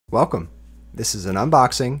Welcome. This is an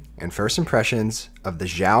unboxing and first impressions of the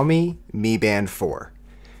Xiaomi Mi Band 4.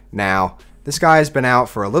 Now, this guy has been out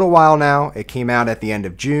for a little while now. It came out at the end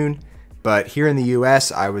of June, but here in the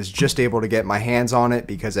US, I was just able to get my hands on it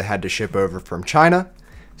because it had to ship over from China.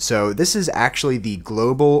 So this is actually the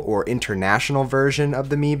global or international version of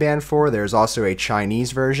the Mi Band 4. There's also a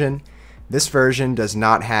Chinese version. This version does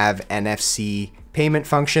not have NFC payment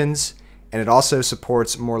functions, and it also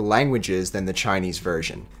supports more languages than the Chinese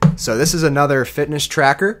version. So this is another fitness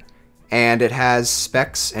tracker, and it has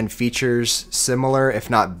specs and features similar, if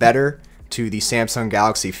not better, to the Samsung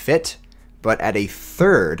Galaxy Fit, but at a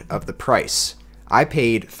third of the price. I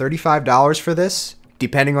paid $35 for this.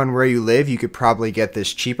 Depending on where you live, you could probably get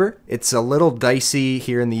this cheaper. It's a little dicey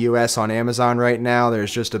here in the US on Amazon right now.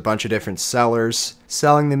 There's just a bunch of different sellers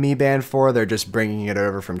selling the Mi Band 4. They're just bringing it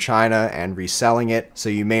over from China and reselling it. So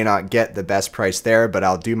you may not get the best price there, but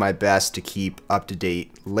I'll do my best to keep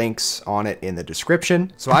up-to-date links on it in the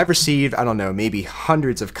description. So I've received, I don't know, maybe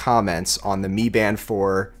hundreds of comments on the Mi Band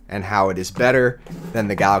 4 and how it is better than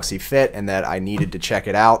the Galaxy Fit and that I needed to check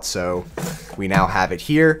it out. So we now have it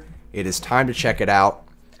here. It is time to check it out.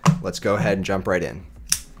 Let's go ahead and jump right in.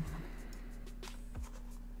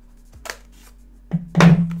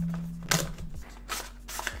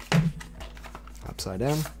 Upside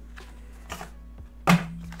down. All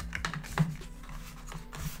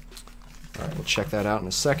right, we'll check that out in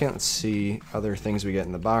a second. Let's see other things we get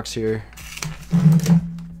in the box here.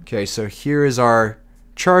 Okay, so here is our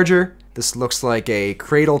charger. This looks like a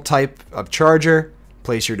cradle type of charger.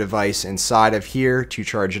 Place your device inside of here to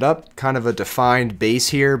charge it up. Kind of a defined base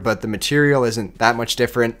here, but the material isn't that much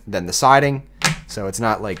different than the siding, so it's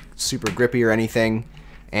not like super grippy or anything.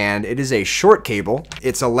 And it is a short cable.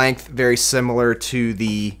 It's a length very similar to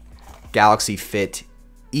the Galaxy Fit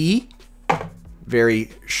E. Very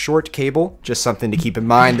short cable, just something to keep in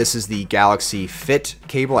mind. This is the Galaxy Fit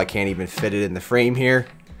cable. I can't even fit it in the frame here.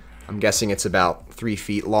 I'm guessing it's about 3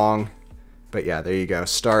 feet long, but yeah, there you go.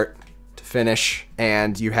 Start to finish,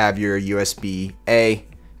 and you have your USB-A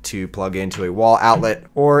to plug into a wall outlet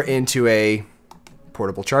or into a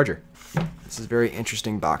portable charger. This is very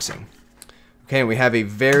interesting boxing. Okay, and we have a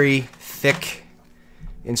very thick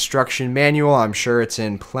instruction manual. I'm sure it's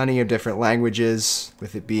in plenty of different languages,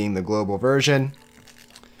 with it being the global version.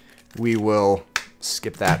 We will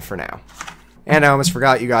skip that for now. And I almost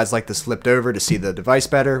forgot, you guys like this flipped over to see the device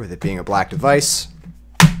better, with it being a black device.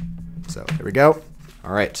 So there we go.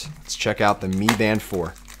 All right, let's check out the Mi Band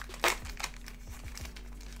 4.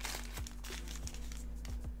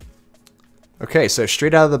 Okay, so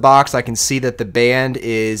straight out of the box, I can see that the band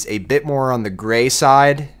is a bit more on the gray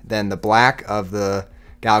side than the black of the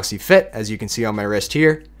Galaxy Fit, as you can see on my wrist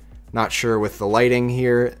here. Not sure with the lighting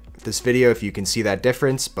here, this video, if you can see that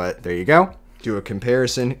difference, but there you go. Do a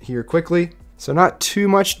comparison here quickly. So not too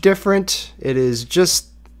much different. It is just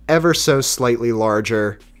ever so slightly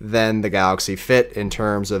larger than the Galaxy Fit in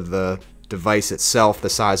terms of the device itself, the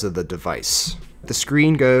size of the device. The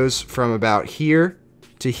screen goes from about here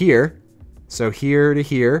to here, so here to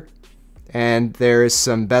here, and there is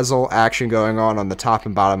some bezel action going on the top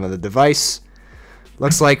and bottom of the device.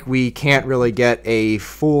 Looks like we can't really get a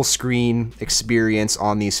full screen experience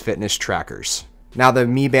on these fitness trackers. Now the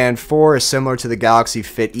Mi Band 4 is similar to the Galaxy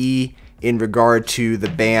Fit E in regard to the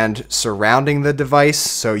band surrounding the device,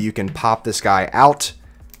 so you can pop this guy out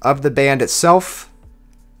of the band itself.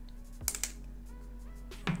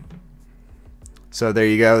 So there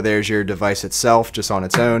you go, there's your device itself just on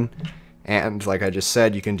its own. And like I just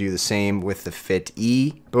said, you can do the same with the Fit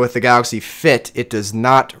E. But with the Galaxy Fit, it does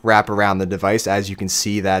not wrap around the device. As you can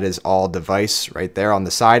see, that is all device right there on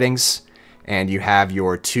the sidings. And you have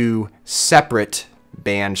your two separate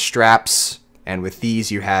band straps. And with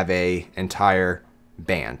these, you have a entire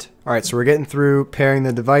band. All right, so we're getting through pairing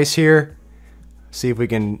the device here. See if we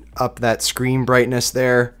can up that screen brightness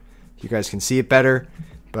there. You guys can see it better.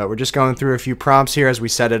 But we're just going through a few prompts here as we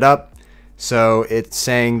set it up. So it's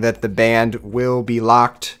saying that the band will be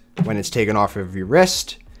locked when it's taken off of your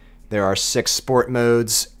wrist. There are 6 sport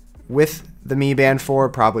modes with the Mi Band 4,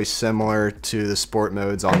 probably similar to the sport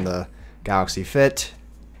modes on the Galaxy Fit.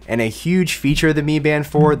 And a huge feature of the Mi Band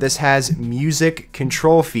 4, this has music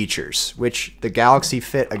control features, which the Galaxy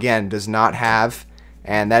Fit, again, does not have.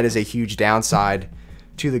 And that is a huge downside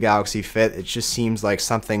to the Galaxy Fit. It just seems like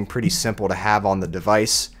something pretty simple to have on the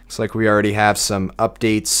device. Looks like we already have some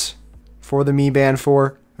updates for the Mi Band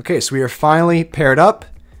 4. Okay, so we are finally paired up.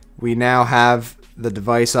 We now have the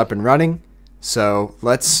device up and running. So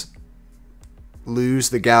let's lose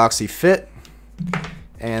the Galaxy Fit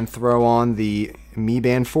and throw on the Mi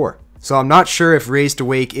Band 4. So I'm not sure if Raise to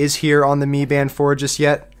Wake is here on the Mi Band 4 just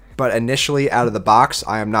yet. but initially out of the box,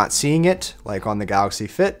 I am not seeing it like on the Galaxy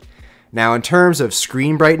Fit. Now, in terms of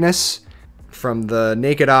screen brightness, from the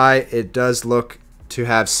naked eye, it does look to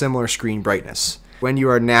have similar screen brightness. When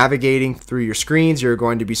you are navigating through your screens, you're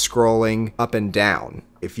going to be scrolling up and down.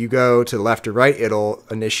 If you go to the left or right, it'll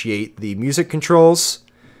initiate the music controls.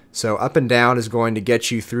 So up and down is going to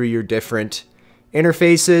get you through your different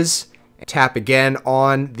interfaces. Tap again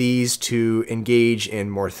on these to engage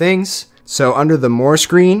in more things. So under the More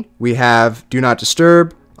screen, we have Do Not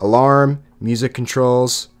Disturb, Alarm, Music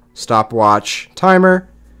Controls, Stopwatch, Timer,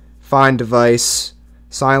 Find Device,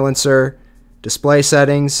 Silencer, Display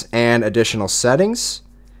Settings, and Additional Settings.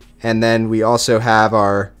 And then we also have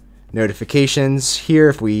our notifications here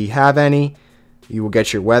if we have any. You will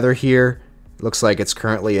get your weather here. Looks like it's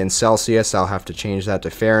currently in Celsius. I'll have to change that to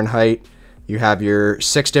Fahrenheit. You have your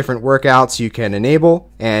 6 different workouts you can enable,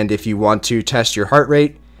 and if you want to test your heart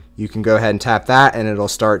rate, you can go ahead and tap that and it'll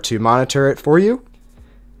start to monitor it for you.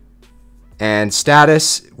 And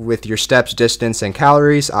status with your steps, distance, and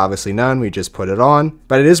calories, obviously none, we just put it on.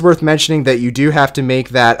 But it is worth mentioning that you do have to make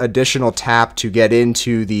that additional tap to get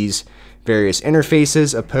into these various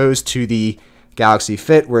interfaces, opposed to the Galaxy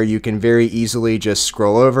Fit, where you can very easily just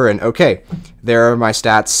scroll over and okay, there are my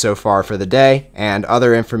stats so far for the day, and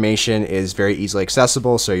other information is very easily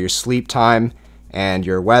accessible, so your sleep time and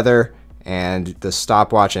your weather and the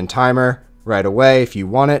stopwatch and timer right away if you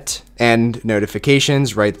want it, and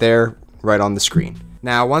notifications right there, right on the screen.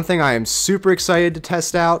 Now, one thing I am super excited to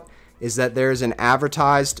test out is that there's an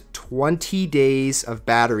advertised 20 days of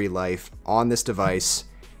battery life on this device.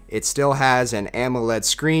 It still has an AMOLED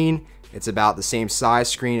screen. It's about the same size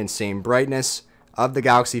screen and same brightness of the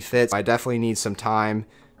Galaxy Fit. I definitely need some time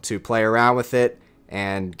to play around with it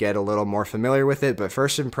and get a little more familiar with it. But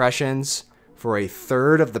first impressions, for a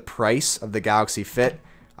third of the price of the Galaxy Fit,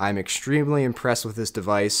 I'm extremely impressed with this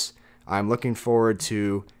device. I'm looking forward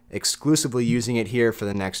to exclusively using it here for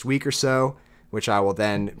the next week or so, which I will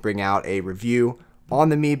then bring out a review on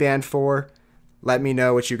the Mi Band 4. Let me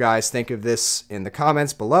know what you guys think of this in the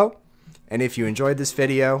comments below. And if you enjoyed this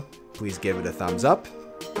video, please give it a thumbs up,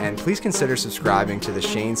 and please consider subscribing to the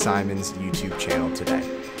Shane Simons YouTube channel today.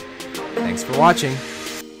 Thanks for watching.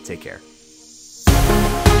 Take care.